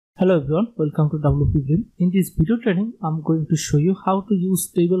Hello everyone, welcome to WP. In this video training, I'm going to show you how to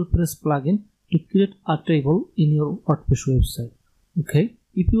use TablePress plugin to create a table in your WordPress website. Okay,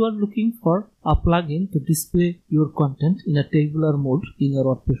 if you are looking for a plugin to display your content in a tabular mode in your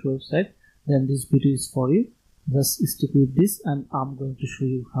WordPress website, then this video is for you. Just stick with this and I'm going to show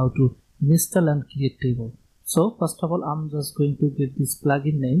you how to install and create table. So first of all, I'm just going to give this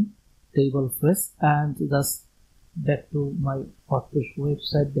plugin name TablePress and just back to my WordPress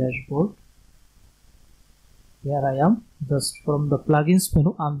website dashboard. Here I am. Just from the plugins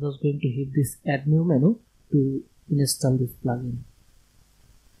menu, I'm just going to hit this add new menu to install this plugin.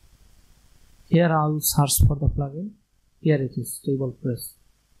 Here I will search for the plugin. Here it is, TablePress.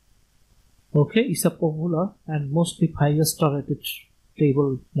 Okay, it's a popular and mostly 5-star rated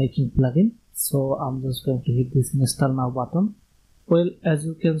table making plugin. So I'm just going to hit this install now button. Well, as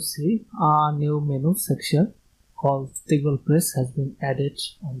you can see, a new menu section called TablePress has been added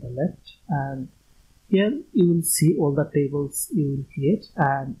on the left, and here you will see all the tables you will create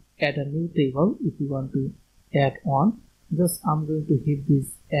and add a new table if you want to add on. Just I'm going to hit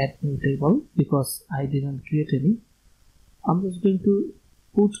this add new table because I didn't create any. I'm just going to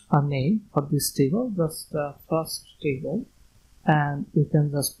put a name for this table, just first table, and you can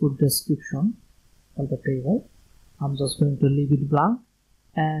just put description for the table. I'm just going to leave it blank.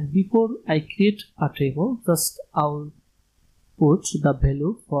 And before I create a table, just I'll put the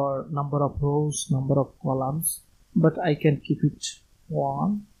value for number of rows, number of columns, but I can keep it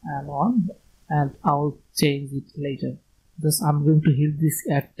 1 and 1, and I'll change it later. Just I'm going to hit this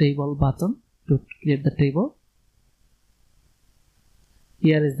add table button to create the table.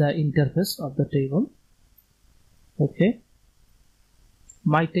 Here is the interface of the table. Okay,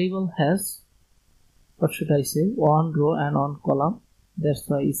 my table has, what should I say, 1 row and 1 column. That's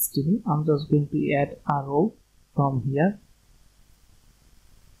why it's Divi. I'm just going to add a row from here.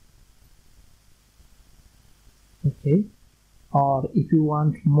 Okay, or if you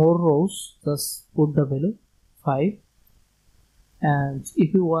want more rows, just put the value 5, and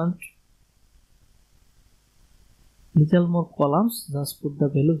if you want little more columns, just put the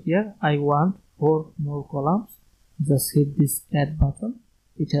value here. I want 4 more columns. Just hit this add button.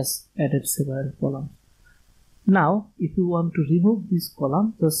 It has added several columns. Now, if you want to remove this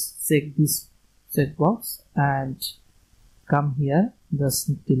column, just check this checkbox and come here,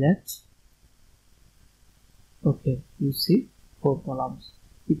 just delete. Okay, you see 4 columns.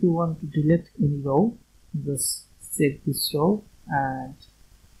 If you want to delete any row, just check this row and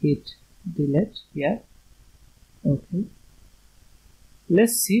hit delete here. Okay,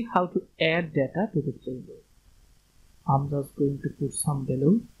 let's see how to add data to the table. I'm just going to put some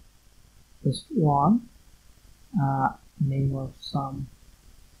value, just 1. Name of some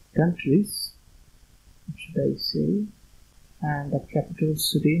countries, what should I say, and the capital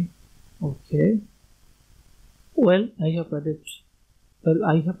city. Okay, well I have added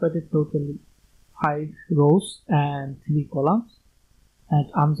totally 5 rows and 3 columns,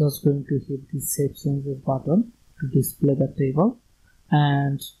 and I'm just going to hit this save changes button to display the table.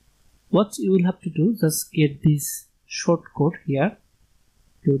 And what you will have to do, just get this shortcode here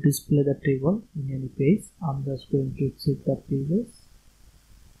to display the table in any page. I'm just going to check the pages.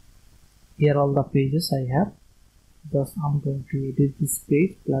 Here all the pages I have. Just I'm going to edit this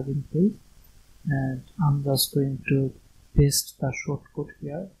page, plugin page, and I'm just going to paste the shortcode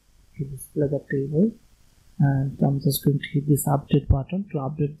here to display the table. And I'm just going to hit this update button to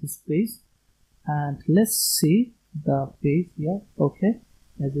update this page. And let's see the page here. Okay,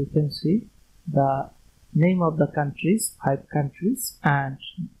 as you can see, the name of the countries, 5 countries, and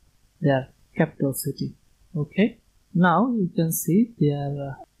their capital city. Okay, now you can see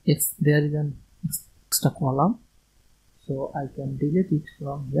there is an extra column, so I can delete it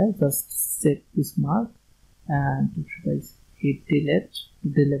from here. Just set this mark and should I hit delete to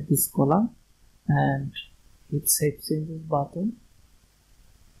delete this column, and hit save changes button.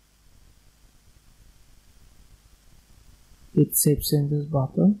 Hit save changes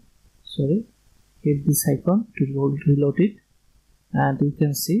button. Sorry. Hit this icon to reload it, and you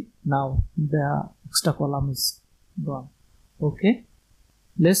can see now the extra column is gone. Okay,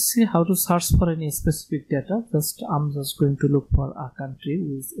 let's see how to search for any specific data. I'm just going to look for a country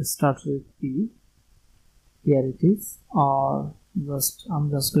which starts with P. Here it is, or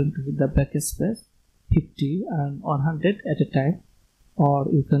I'm just going to hit the backspace 50 and 100 at a time, or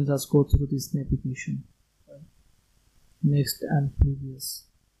you can just go through this navigation, next and previous.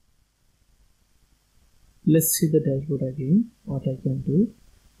 Let's see the dashboard again. What I can do,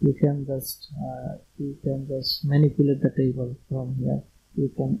 you can just manipulate the table from here. You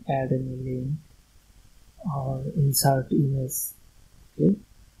can add any link or insert image. Okay,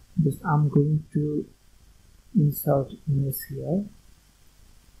 Just I'm going to insert image here.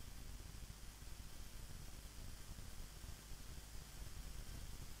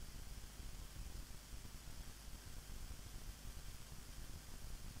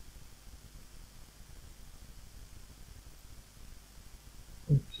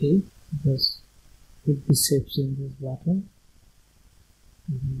 Okay, just hit the save changes button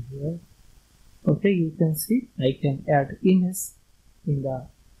here. Okay, you can see I can add image in the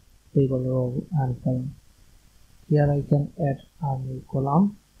table row and column. Here I can add a new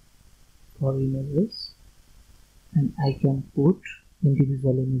column for images, and I can put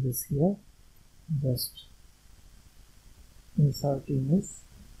individual images here. Just insert image.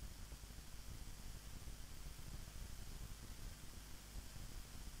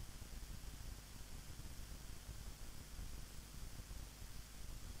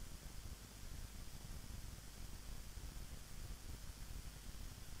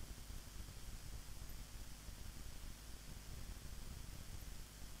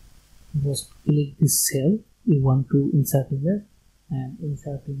 Just click this cell you want to insert image and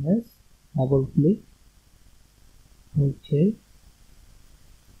insert image, double click. Okay,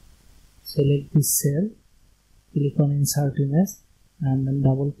 select this cell, click on insert image and then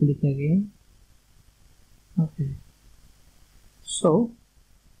double click again. Okay, so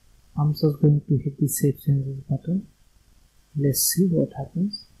I'm just going to hit the save changes button. Let's see what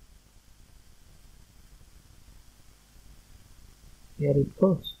happens. Here it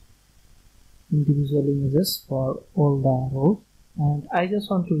goes, individual images for all the rows, and I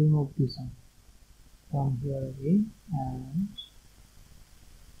just want to remove this one. Come here again and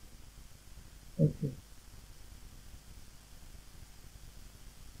okay,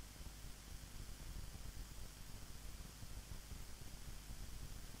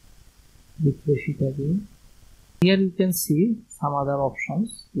 refresh it again. Here you can see some other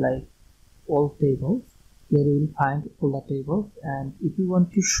options like all tables. Here you will find all the tables, and if you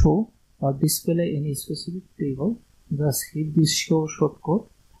want to show or display any specific table, just hit this show shortcut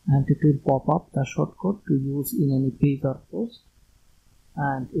and it will pop up the shortcut to use in any page or post.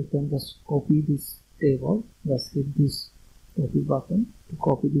 And you can just copy this table, just hit this copy button to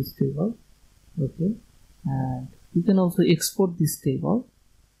copy this table. Okay, and you can also export this table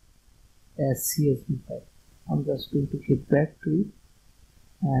as CSV file. I'm just going to get back to it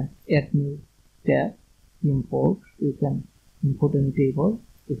and add new tab, import. You can import any table,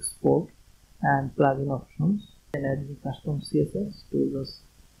 export, and plugin options, and add the custom CSS to just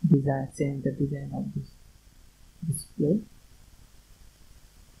change the design of this display.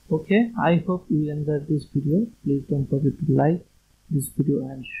 Okay, I hope you enjoyed this video. Please don't forget to like this video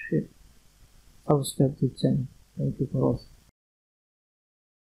and share, subscribe to the channel. Thank you for watching.